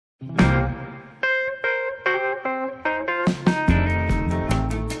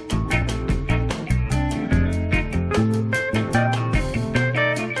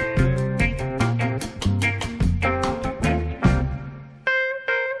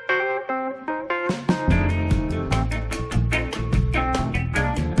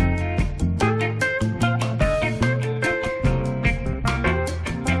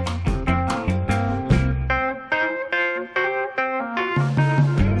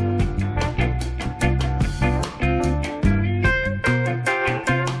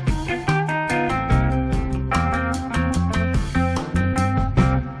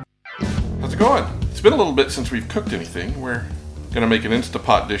It's been a little bit since we've cooked anything. We're going to make an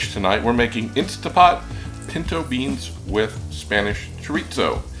Instapot dish tonight. We're making Instapot pinto beans with Spanish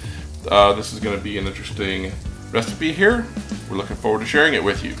chorizo. This is going to be an interesting recipe here. We're looking forward to sharing it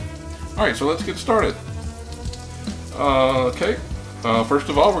with you. Alright, so let's get started. First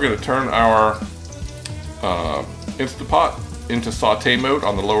of all, we're going to turn our Instapot into saute mode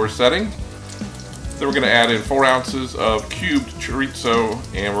on the lower setting. Then we're going to add in 4 ounces of cubed chorizo,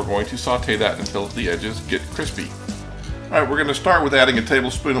 and we're going to saute that until the edges get crispy. Alright, we're going to start with adding a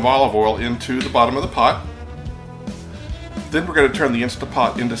tablespoon of olive oil into the bottom of the pot. Then we're going to turn the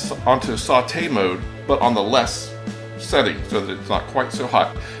Instapot onto saute mode, but on the less setting so that it's not quite so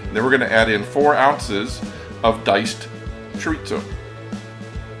hot. And then we're going to add in 4 ounces of diced chorizo.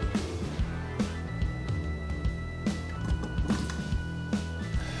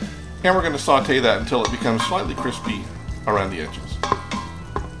 And we're going to saute that until it becomes slightly crispy around the edges.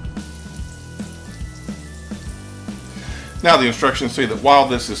 Now the instructions say that while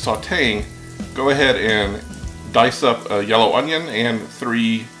this is sauteing, go ahead and dice up a yellow onion and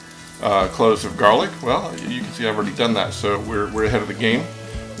 3 cloves of garlic. Well, you can see I've already done that, so we're ahead of the game.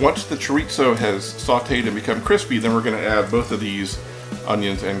 Once the chorizo has sauteed and become crispy, then we're going to add both of these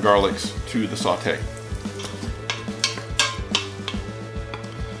onions and garlics to the saute.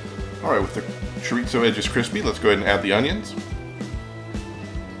 Alright, with the chorizo edges crispy, let's go ahead and add the onions.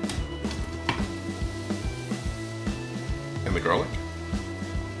 And the garlic.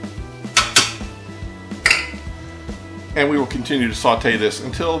 And we will continue to saute this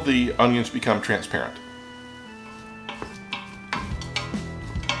until the onions become transparent.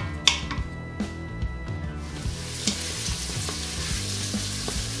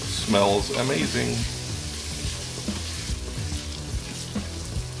 Smells amazing.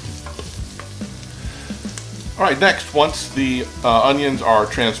 Alright, next, once the onions are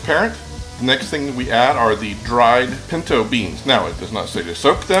transparent, the next thing that we add are the dried pinto beans. Now, it does not say to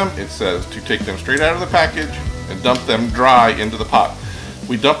soak them, it says to take them straight out of the package and dump them dry into the pot.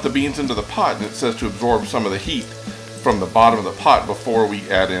 We dump the beans into the pot, and it says to absorb some of the heat from the bottom of the pot before we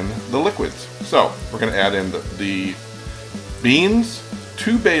add in the liquids. So, we're going to add in the beans,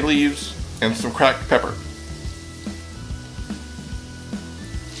 2 bay leaves, and some cracked pepper.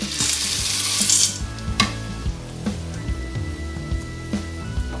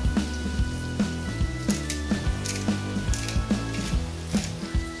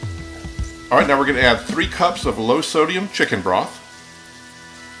 Alright, now we're going to add 3 cups of low sodium chicken broth.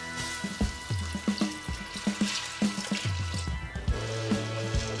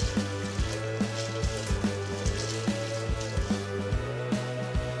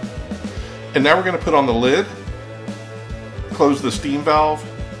 And now we're going to put on the lid, close the steam valve,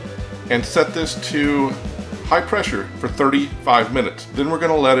 and set this to high pressure for 35 minutes. Then we're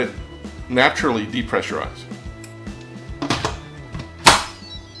going to let it naturally depressurize.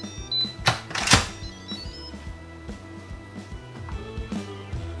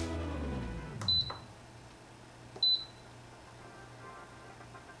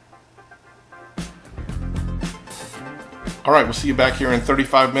 Alright, we'll see you back here in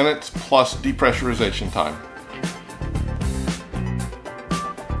 35 minutes plus depressurization time.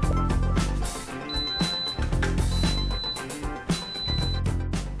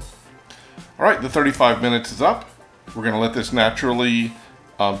 Alright, the 35 minutes is up. We're going to let this naturally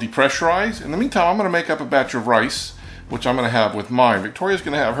depressurize. In the meantime, I'm going to make up a batch of rice, which I'm going to have with mine. Victoria's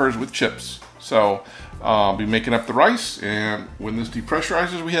going to have hers with chips. So I'll be making up the rice, and when this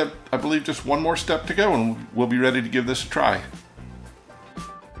depressurizes, we have, I believe, just one more step to go, and we'll be ready to give this a try.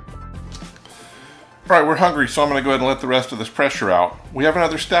 Alright, we're hungry, so I'm going to go ahead and let the rest of this pressure out. We have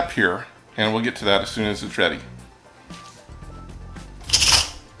another step here, and we'll get to that as soon as it's ready.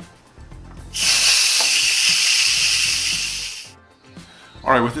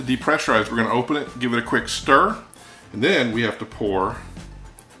 Alright, with it depressurized, we're going to open it, give it a quick stir, and then we have to pour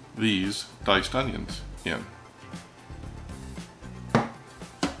these diced onions in.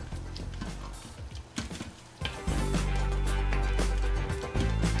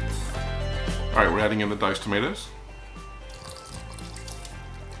 Alright, we're adding in the diced tomatoes.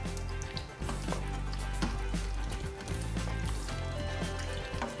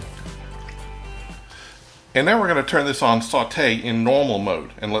 And now we're going to turn this on saute in normal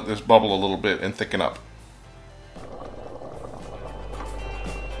mode and let this bubble a little bit and thicken up.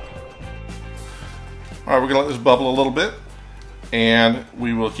 Alright, we're going to let this bubble a little bit, and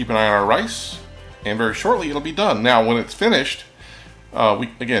we will keep an eye on our rice, and very shortly it'll be done. Now when it's finished, we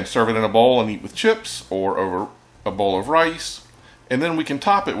again serve it in a bowl and eat with chips or over a bowl of rice, and then we can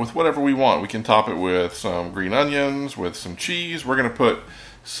top it with whatever we want. We can top it with some green onions, with some cheese. We're going to put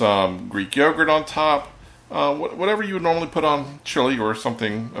some Greek yogurt on top, whatever you would normally put on chili or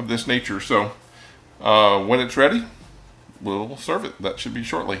something of this nature. So when it's ready, we'll serve it. That should be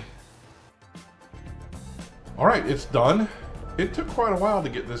shortly. All right, it's done. It took quite a while to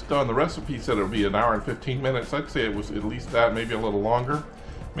get this done. The recipe said it would be 1 hour and 15 minutes. I'd say it was at least that, maybe a little longer.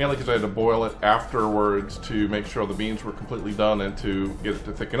 Mainly because I had to boil it afterwards to make sure the beans were completely done and to get it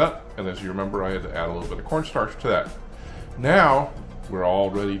to thicken up. And as you remember, I had to add a little bit of cornstarch to that. Now, we're all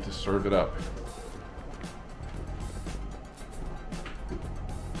ready to serve it up.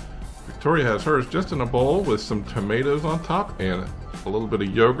 Victoria has hers just in a bowl with some tomatoes on top and a little bit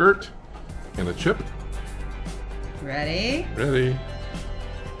of yogurt and a chip. Ready? Ready.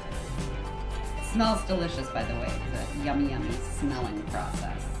 Smells delicious, by the way. It's a yummy, yummy smelling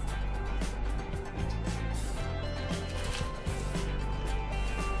process.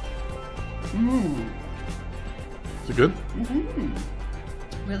 Mmm. Is it good?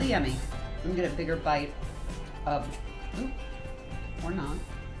 Mm-hmm. Really yummy. I'm gonna get a bigger bite of, or not.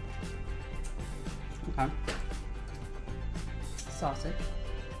 Okay. Sausage.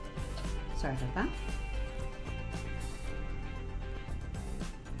 Sorry about that.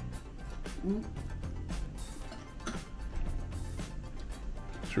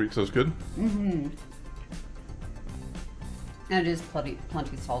 Chorizo's good? Mm-hmm. And it is plenty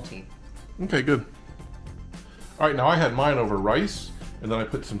salty. Okay, good. All right, now I had mine over rice, and then I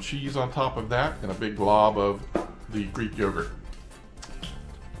put some cheese on top of that and a big glob of the Greek yogurt.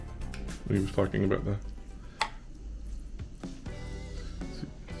 He was talking about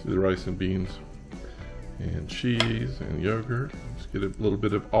the rice and beans and cheese and yogurt. Let's get a little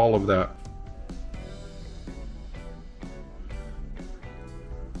bit of all of that.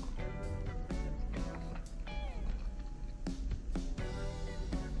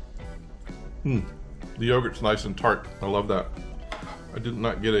 The yogurt's nice and tart. I love that. I did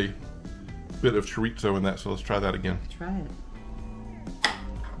not get a bit of chorizo in that, so let's try that again. Try it.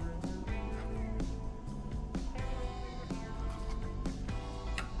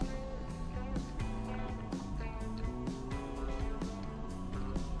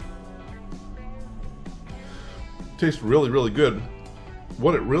 Tastes really, really good.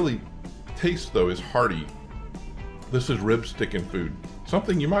 What it really tastes though is hearty. This is rib sticking food.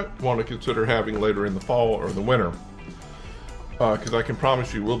 Something you might want to consider having later in the fall or the winter. Because I can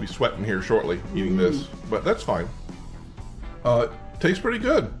promise you we'll be sweating here shortly eating this. But that's fine. Tastes pretty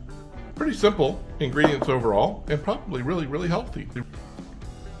good. Pretty simple ingredients overall. And probably really, really healthy.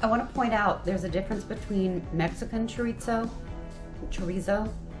 I want to point out there's a difference between Mexican chorizo,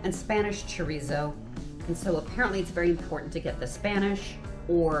 and Spanish chorizo. And so apparently it's very important to get the Spanish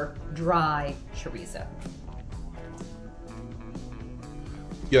or dry chorizo.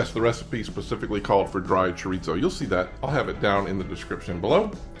 Yes, the recipe specifically called for dried chorizo. You'll see that. I'll have it down in the description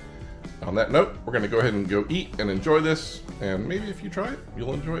below. On that note, we're going to go ahead and go eat and enjoy this. And maybe if you try it,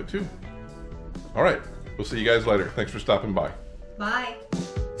 you'll enjoy it too. All right, we'll see you guys later. Thanks for stopping by. Bye.